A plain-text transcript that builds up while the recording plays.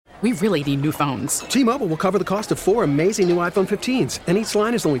We really need new phones. T-Mobile will cover the cost of 4 amazing new iPhone 15s, and each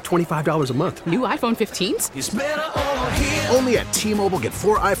line is only $25 a month. New iPhone 15s? It's better over here. Only at T-Mobile, get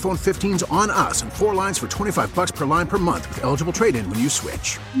 4 iPhone 15s on us and 4 lines for $25 per line per month with eligible trade-in when you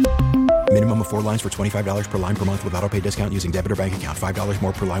switch. Minimum of 4 lines for $25 per line per month with autopay discount using debit or bank account. $5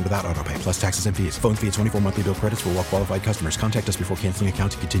 more per line without autopay, plus taxes and fees. Phone fee at 24 monthly bill credits for well-qualified customers. Contact us before canceling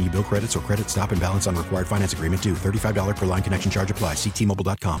account to continue bill credits or credit stop and balance on required finance agreement due. $35 per line connection charge applies. See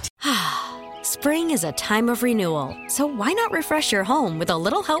T-Mobile.com. Spring is a time of renewal, so why not refresh your home with a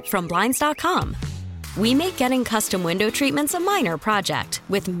little help from Blinds.com? We make getting custom window treatments a minor project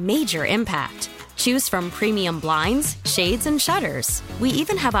with major impact. Choose from premium blinds, shades, and shutters. We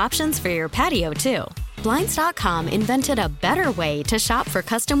even have options for your patio, too. Blinds.com invented a better way to shop for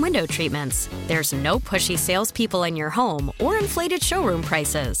custom window treatments. There's no pushy salespeople in your home or inflated showroom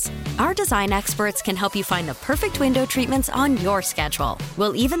prices. Our design experts can help you find the perfect window treatments on your schedule.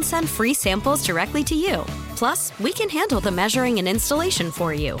 We'll even send free samples directly to you. Plus, we can handle the measuring and installation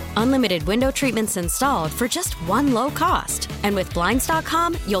for you. Unlimited window treatments installed for just one low cost. And with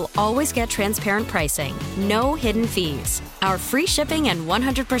Blinds.com, you'll always get transparent pricing. No hidden fees. Our free shipping and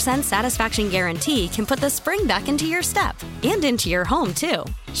 100% satisfaction guarantee can put the spring back into your step and into your home, too.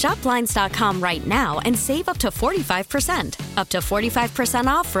 Shop Blinds.com right now and save up to 45%. Up to 45%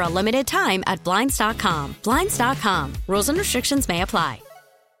 off for a limited time at Blinds.com. Blinds.com. Rules and restrictions may apply.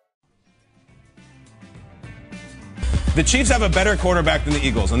 The Chiefs have a better quarterback than the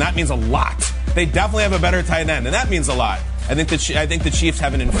Eagles, and that means a lot. They definitely have a better tight end, and that means a lot. I think the Chiefs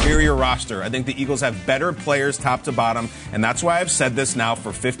have an inferior roster. I think the Eagles have better players top to bottom, and that's why I've said this now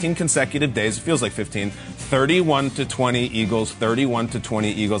for 15 consecutive days. It feels like 15. 31-20 Eagles, 31-20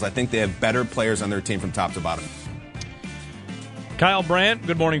 Eagles. I think they have better players on their team from top to bottom. Kyle Brandt,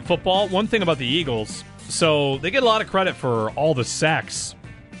 Good Morning Football. One thing about the Eagles, so they get a lot of credit for all the sacks.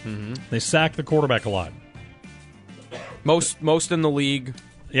 Mm-hmm. They sack the quarterback a lot. Most in the league.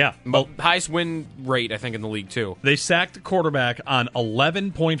 Yeah. Highest win rate, I think, in the league, too. They sacked the quarterback on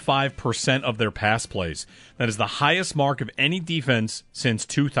 11.5% of their pass plays. That is the highest mark of any defense since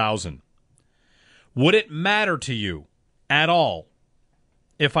 2000. Would it matter to you at all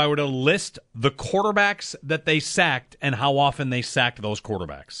if I were to list the quarterbacks that they sacked and how often they sacked those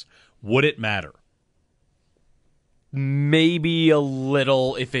quarterbacks? Would it matter? Maybe a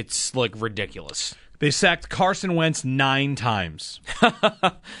little if it's, like, ridiculous. They sacked Carson Wentz 9 times.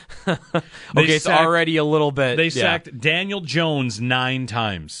 It's already a little bit. They sacked Daniel Jones 9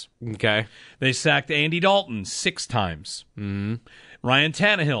 times. Okay. They sacked Andy Dalton 6 times. Mm-hmm. Ryan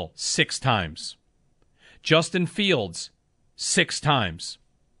Tannehill 6 times. Justin Fields 6 times.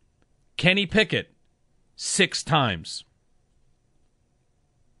 Kenny Pickett 6 times.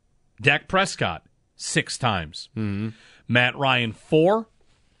 Dak Prescott 6 times. Mm-hmm. Matt Ryan 4.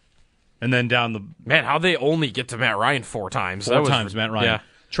 And then down the... Man, how'd they only get to Matt Ryan 4 times? 4 times, Matt Ryan. Yeah.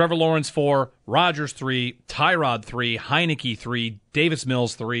 Trevor Lawrence 4, Rodgers 3, Tyrod 3, Heineke 3, Davis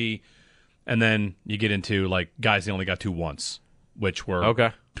Mills 3, and then you get into, like, guys they only got to once, which were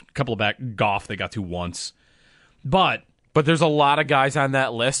a couple of back. Goff, they got to once. But there's a lot of guys on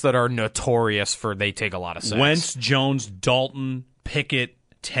that list that are notorious for they take a lot of sacks. Wentz, Jones, Dalton, Pickett,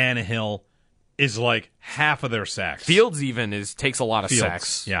 Tannehill is like half of their sacks. Fields even takes a lot of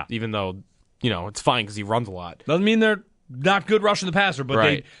sacks. Yeah. Even though, it's fine because he runs a lot. Doesn't mean they're not good rushing the passer, but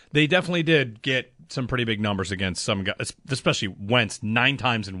right. they definitely did get some pretty big numbers against some guys, especially Wentz 9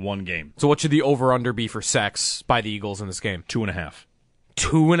 times in one game. So what should the over-under be for sacks by the Eagles in this game? 2.5.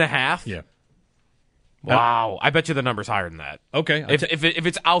 2.5? Yeah. Wow. I bet you the number's higher than that. Okay. If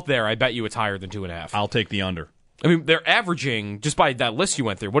it's out there, I bet you it's higher than 2.5. I'll take the under. I mean, they're averaging, just by that list you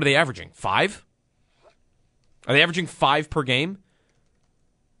went through, what are they averaging? 5? Are they averaging 5 per game?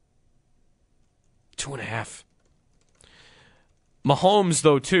 2.5. Mahomes,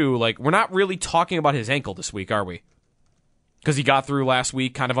 though, too, like, we're not really talking about his ankle this week, are we? Because he got through last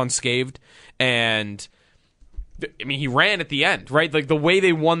week kind of unscathed, and, I mean, he ran at the end, right? Like, the way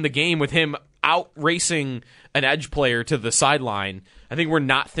they won the game with him out racing an edge player to the sideline, I think we're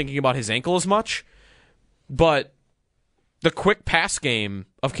not thinking about his ankle as much, but the quick pass game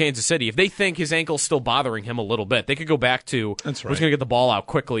of Kansas City, if they think his ankle's still bothering him a little bit, they could go back to, that's right, we're just going to get the ball out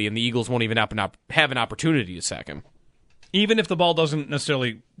quickly, and the Eagles won't even have an opportunity to sack him. Even if the ball doesn't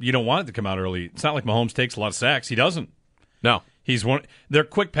necessarily, you don't want it to come out early. It's not like Mahomes takes a lot of sacks. He doesn't. No. He's their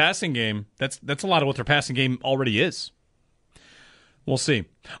quick passing game, that's a lot of what their passing game already is. We'll see.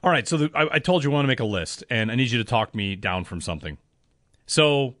 All right, so I told you I want to make a list, and I need you to talk me down from something.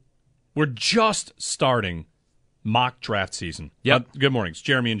 So we're just starting mock draft season. Yep. Good morning. It's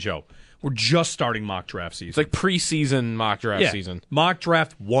Jeremy and Joe. We're just starting mock draft season. It's like preseason mock draft season. Mock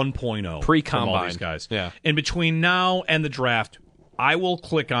draft 1.0. Pre-combine. From all these guys. Yeah. And between now and the draft, I will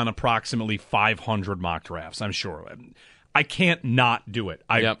click on approximately 500 mock drafts, I'm sure. I can't not do it.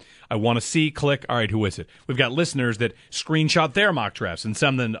 I want to see, click, all right, who is it? We've got listeners that screenshot their mock drafts and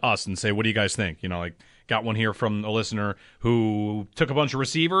send them to us and say, what do you guys think? Like, got one here from a listener who took a bunch of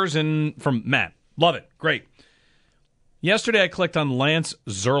receivers and from Matt. Love it. Great. Yesterday I clicked on Lance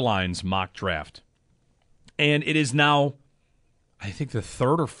Zierlein's mock draft. And it is now, I think, the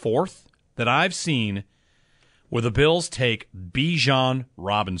third or fourth that I've seen where the Bills take Bijan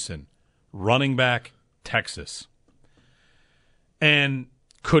Robinson, running back, Texas. And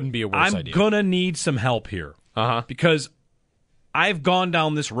couldn't be a worse idea. I'm going to need some help here. Because I've gone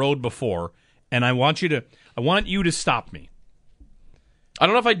down this road before, and I want you to stop me. I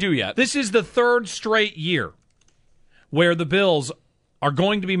don't know if I do yet. This is the third straight year where the Bills are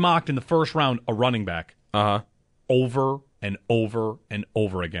going to be mocked in the first round a running back. Over and over and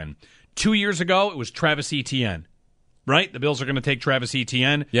over again. 2 years ago, it was Travis Etienne. Right? The Bills are going to take Travis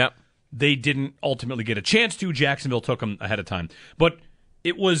Etienne. Yep. They didn't ultimately get a chance to. Jacksonville took him ahead of time. But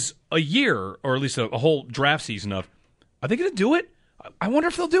it was a year, or at least a whole draft season of, are they going to do it? I wonder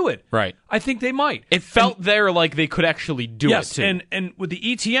if they'll do it. Right. I think they might. It felt there like they could actually do it, too. And with the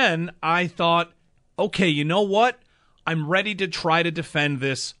ETN, I thought, okay, you know what? I'm ready to try to defend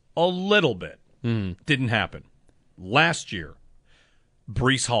this a little bit. Didn't happen. Last year,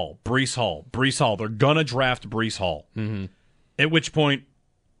 Breece Hall. They're going to draft Breece Hall. At which point,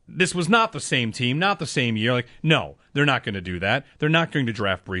 this was not the same team, not the same year. Like, no, they're not going to do that. They're not going to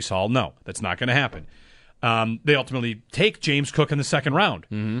draft Breece Hall. No, that's not going to happen. They ultimately take James Cook in the second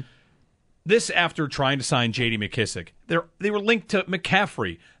round. This after trying to sign J.D. McKissick. They were linked to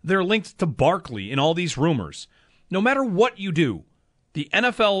McCaffrey. They're linked to Barkley in all these rumors. No matter what you do, the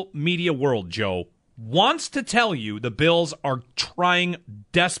NFL media world, Joe, wants to tell you the Bills are trying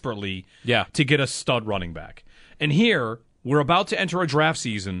desperately to get a stud running back. And here, we're about to enter a draft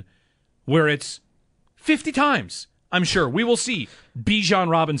season where it's 50 times, I'm sure, we will see Bijan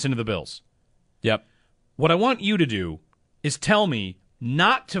Robinson to the Bills. Yep. What I want you to do is tell me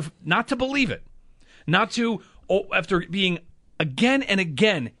not to believe it. Not to, after being again and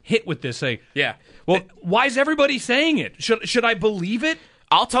again hit with this, say, well, why is everybody saying it? Should I believe it?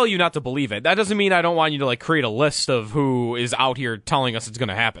 I'll tell you not to believe it. That doesn't mean I don't want you to create a list of who is out here telling us it's going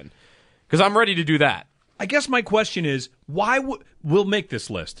to happen. Because I'm ready to do that. I guess my question is, why we'll make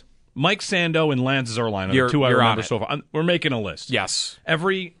this list? Mike Sando and Lance Zierlein are the two I remember so far. We're making a list. Yes.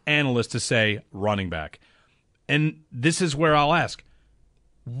 Every analyst to say running back. And this is where I'll ask,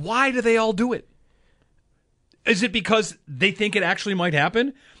 why do they all do it? Is it because they think it actually might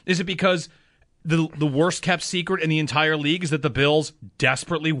happen? Is it because the worst kept secret in the entire league is that the Bills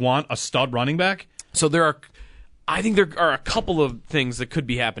desperately want a stud running back? So I think there are a couple of things that could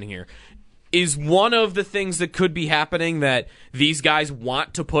be happening here. Is one of the things that could be happening that these guys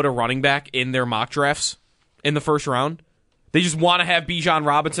want to put a running back in their mock drafts in the first round? They just want to have Bijan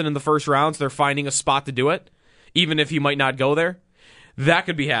Robinson in the first round, so they're finding a spot to do it, even if he might not go there. That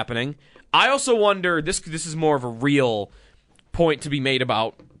could be happening. I also wonder, this is more of a real point to be made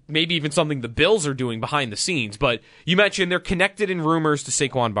about maybe even something the Bills are doing behind the scenes, but you mentioned they're connected in rumors to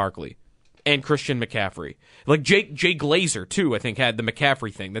Saquon Barkley and Christian McCaffrey. Like Jay Glazer, too, I think, had the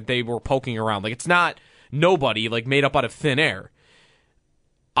McCaffrey thing that they were poking around. Like, it's not nobody, made up out of thin air.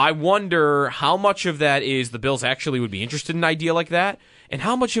 I wonder how much of that is the Bills actually would be interested in an idea like that, and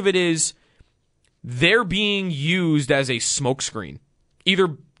how much of it is they're being used as a smokescreen.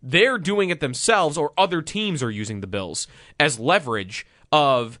 Either they're doing it themselves or other teams are using the Bills as leverage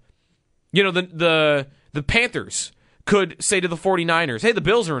of, the Panthers could say to the 49ers, hey, the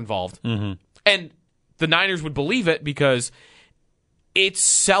Bills are involved. And the Niners would believe it because it's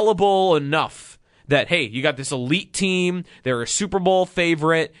sellable enough that, hey, you got this elite team, they're a Super Bowl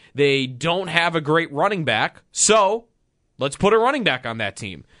favorite, they don't have a great running back, so let's put a running back on that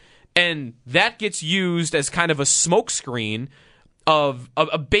team. And that gets used as kind of a smokescreen of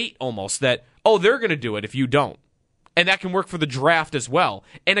a bait almost that, oh, they're going to do it if you don't. And that can work for the draft as well.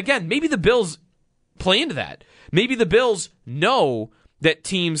 And again, maybe the Bills play into that. Maybe the Bills know that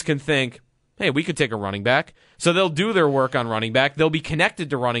teams can think, hey, we could take a running back. So they'll do their work on running back. They'll be connected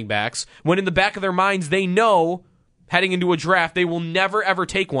to running backs when in the back of their minds they know heading into a draft they will never ever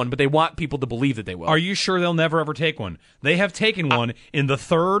take one, but they want people to believe that they will. Are you sure they'll never ever take one? They have taken one in the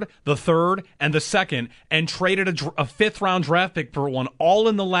third, and the second, and traded a fifth-round draft pick for one all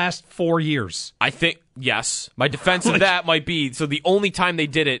in the last 4 years. I think, yes. My defense of that might be, so the only time they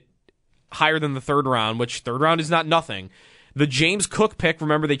did it higher than the third round, which third round is not nothing, The James Cook pick,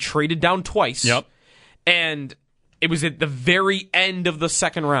 remember, they traded down twice. Yep. And it was at the very end of the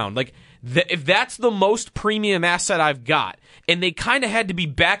second round. Like, if that's the most premium asset I've got, and they kind of had to be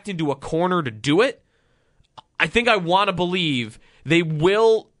backed into a corner to do it, I think I want to believe they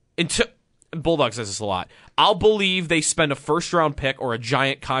will. Bulldog says this a lot. I'll believe they spend a first-round pick or a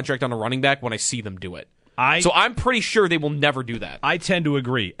giant contract on a running back when I see them do it. So I'm pretty sure they will never do that. I tend to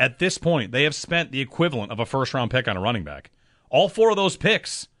agree. At this point, they have spent the equivalent of a first-round pick on a running back. All 4 of those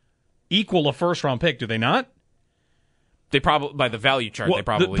picks equal a first-round pick, do they not? They probably, by the value chart, they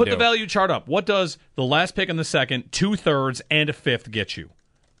probably do. Put the value chart up. What does the last pick in the second, 2/3, and a 5th get you?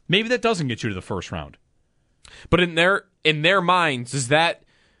 Maybe that doesn't get you to the first round. But in their minds, does that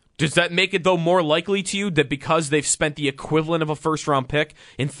make it, though, more likely to you that because they've spent the equivalent of a first-round pick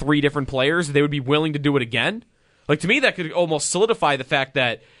in 3 different players, they would be willing to do it again? Like, to me, that could almost solidify the fact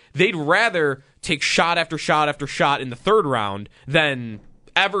that they'd rather take shot after shot after shot in the third round than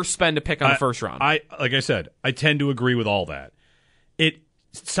ever spend a pick on the first round. Like I said, I tend to agree with all that.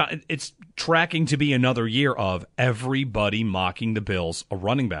 It's tracking to be another year of everybody mocking the Bills a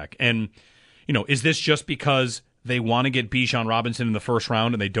running back. And, is this just because they want to get Bijan Robinson in the first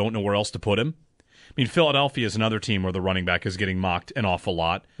round and they don't know where else to put him? I mean, Philadelphia is another team where the running back is getting mocked an awful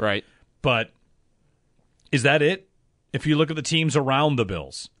lot. Right. But is that it? If you look at the teams around the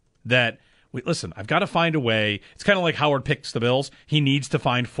Bills, listen, I've got to find a way. It's kind of like Howard picks the Bills. He needs to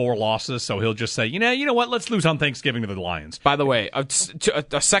find 4 losses, so he'll just say, you know what, let's lose on Thanksgiving to the Lions. By the way, a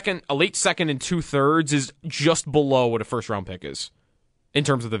late second and 2/3 is just below what a first-round pick is in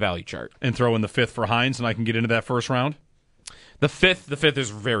terms of the value chart. And throw in the 5th for Hines, and I can get into that first round? The fifth is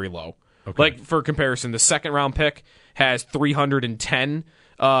very low. Okay. Like, for comparison, the second-round pick has 310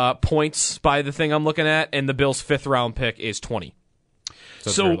 points by the thing I'm looking at, and the Bills' 5th-round pick is 20. So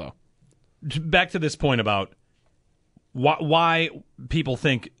it's very low. Back to this point about why people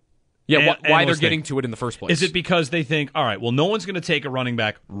think... why they're getting to it in the first place. Is it because they think, all right, well, no one's going to take a running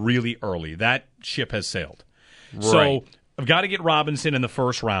back really early. That ship has sailed. Right. So I've got to get Robinson in the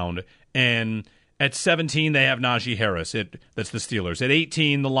first round, and at 17, they have Najee Harris. That's the Steelers. At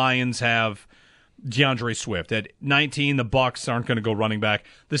 18, the Lions have DeAndre Swift. At 19, the Bucs aren't going to go running back.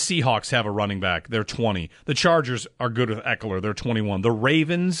 The Seahawks have a running back. They're 20. The Chargers are good with Eckler. They're 21. The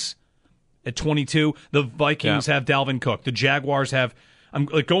Ravens... at 22, the Vikings have Dalvin Cook. The Jaguars have, I'm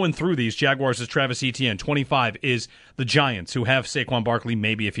going through these, Jaguars is Travis Etienne. 25 is the Giants, who have Saquon Barkley,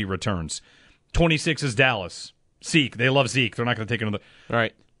 maybe if he returns. 26 is Dallas. Zeke, they love Zeke. They're not going to take another. All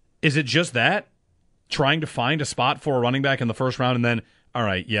right. Is it just that? Trying to find a spot for a running back in the first round, and then, all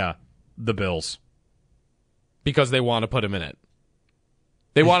right, the Bills. Because they want to put him in it.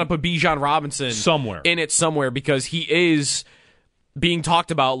 They want to put Bijan Robinson somewhere because he is being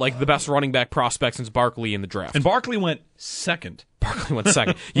talked about like the best running back prospect since Barkley in the draft. And Barkley went second.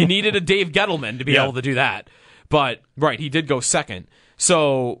 You needed a Dave Gettleman to be able to do that. But, he did go second.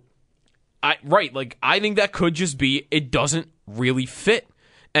 So, I think that could just be it doesn't really fit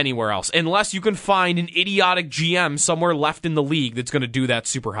anywhere else. Unless you can find an idiotic GM somewhere left in the league that's going to do that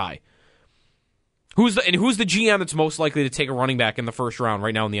super high. Who's the GM that's most likely to take a running back in the first round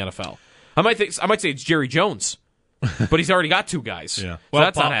right now in the NFL? I might say it's Jerry Jones. But he's already got 2 guys. Yeah. So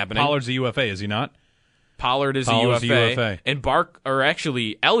that's not happening. Pollard's a UFA, is he not? Pollard is a UFA. And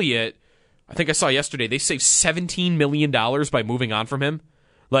Elliott, I think I saw yesterday, they saved $17 million by moving on from him.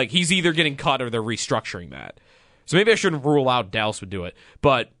 Like, he's either getting cut or they're restructuring that. So maybe I shouldn't rule out Dallas would do it.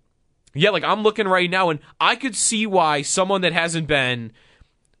 But, I'm looking right now, and I could see why someone that hasn't been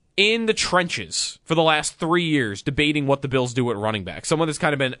in the trenches for the last 3 years debating what the Bills do at running back. Someone that's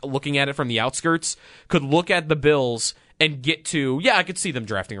kind of been looking at it from the outskirts could look at the Bills and get to, I could see them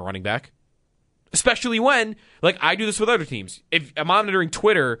drafting a running back. Especially when, I do this with other teams. If I'm monitoring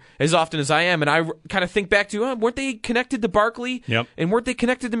Twitter as often as I am, and I kind of think back to, weren't they connected to Barkley? Yep. And weren't they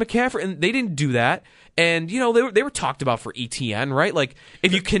connected to McCaffrey? And they didn't do that. And, they were talked about for ETN, right? Like,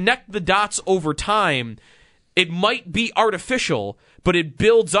 if you connect the dots over time, it might be artificial, but it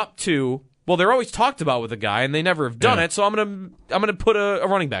builds up to, they're always talked about with a guy, and they never have done it, so I'm gonna put a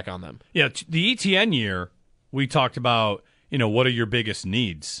running back on them. Yeah, the ETN year, we talked about, what are your biggest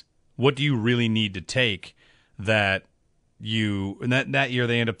needs? What do you really need to take that you... And that year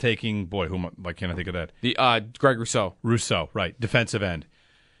they end up taking... Boy, why can't I think of that? The Greg Rousseau. Rousseau, right, defensive end.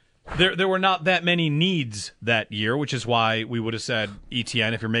 There were not that many needs that year, which is why we would have said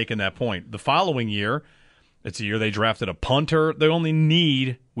ETN if you're making that point. The following year... It's a year they drafted a punter. The only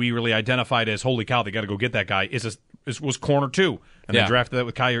need we really identified as, holy cow, they got to go get that guy, was corner 2. And they drafted that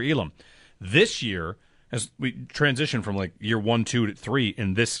with Kyer Elam. This year, as we transition from year 1, 2 to 3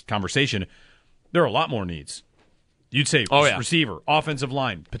 in this conversation, there are a lot more needs. You'd say receiver, offensive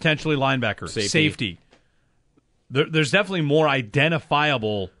line, potentially linebacker, safety. There's definitely more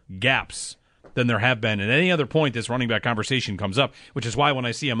identifiable gaps than there have been at any other point this running back conversation comes up, which is why when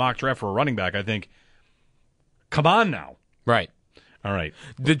I see a mock draft for a running back, I think, come on now. Right. All right.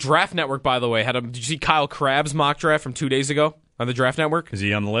 The Draft Network, by the way, did you see Kyle Crabb's mock draft from 2 days ago on the Draft Network? Is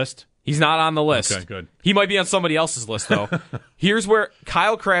he on the list? He's not on the list. Okay, good. He might be on somebody else's list, though. Here's where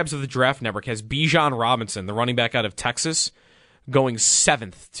Kyle Crabbs of the Draft Network has Bijan Robinson, the running back out of Texas, going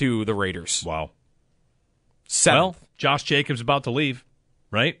 7th to the Raiders. Wow. 7th. Well, Josh Jacobs about to leave,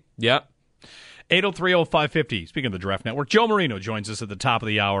 right? Yep. 803-0550. Speaking of the Draft Network, Joe Marino joins us at the top of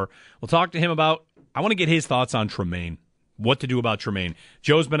the hour. We'll talk to him about, I want to get his thoughts on Tremaine. What to do about Tremaine.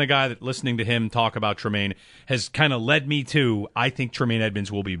 Joe's been a guy that listening to him talk about Tremaine has kind of led me to, I think Tremaine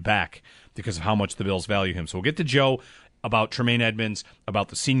Edmunds will be back because of how much the Bills value him. So we'll get to Joe about Tremaine Edmunds, about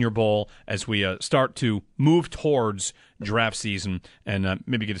the Senior Bowl as we start to move towards draft season and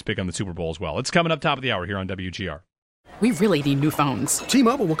maybe get his pick on the Super Bowl as well. It's coming up top of the hour here on WGR. We really need new phones.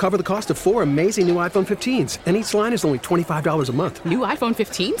 T-Mobile will cover the cost of 4 amazing new iPhone 15s, and each line is only $25 a month. New iPhone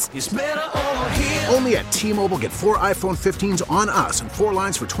 15s? It's better over here. Only at T-Mobile, get 4 iPhone 15s on us and 4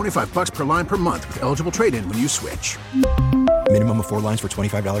 lines for $25 per line per month with eligible trade-in when you switch. Minimum of 4 lines for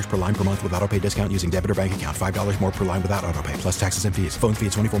 $25 per line per month with autopay discount using debit or bank account. $5 more per line without autopay, plus taxes and fees. Phone fee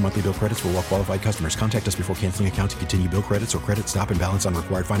at 24 monthly bill credits for well-qualified customers. Contact us before canceling account to continue bill credits or credit stop and balance on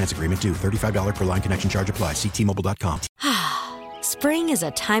required finance agreement due. $35 per line connection charge applies. See T-Mobile.com. Spring is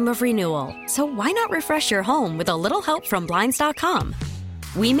a time of renewal, so why not refresh your home with a little help from Blinds.com?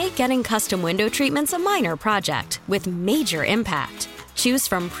 We make getting custom window treatments a minor project with major impact. Choose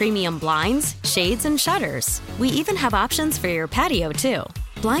from premium blinds, shades, and shutters. We even have options for your patio, too.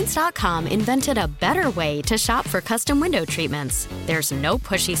 Blinds.com invented a better way to shop for custom window treatments. There's no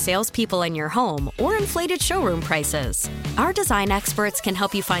pushy salespeople in your home or inflated showroom prices. Our design experts can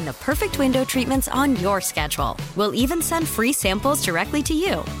help you find the perfect window treatments on your schedule. We'll even send free samples directly to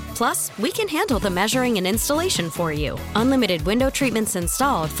you. Plus, we can handle the measuring and installation for you. Unlimited window treatments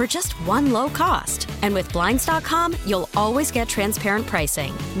installed for just one low cost. And with Blinds.com, you'll always get transparent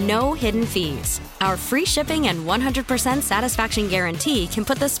pricing. No hidden fees. Our free shipping and 100% satisfaction guarantee can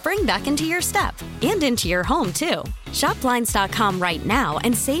put the spring back into your step and into your home, too. Shop Blinds.com right now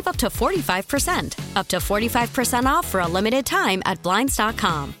and save up to 45%. Up to 45% off for a limited time at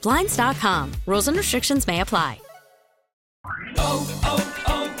Blinds.com. Blinds.com. Rules and restrictions may apply.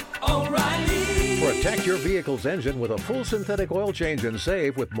 O'Reilly. Protect your vehicle's engine with a full synthetic oil change and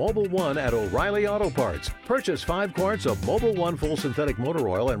save with Mobil 1 at O'Reilly Auto Parts. Purchase 5 quarts of Mobil 1 full synthetic motor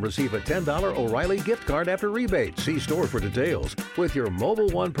oil and receive a $10 O'Reilly gift card after rebate. See store for details. With your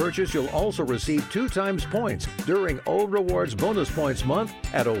Mobil 1 purchase, you'll also receive 2 times points during O Rewards Bonus Points Month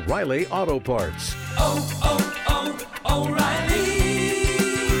at O'Reilly Auto Parts. O'Reilly.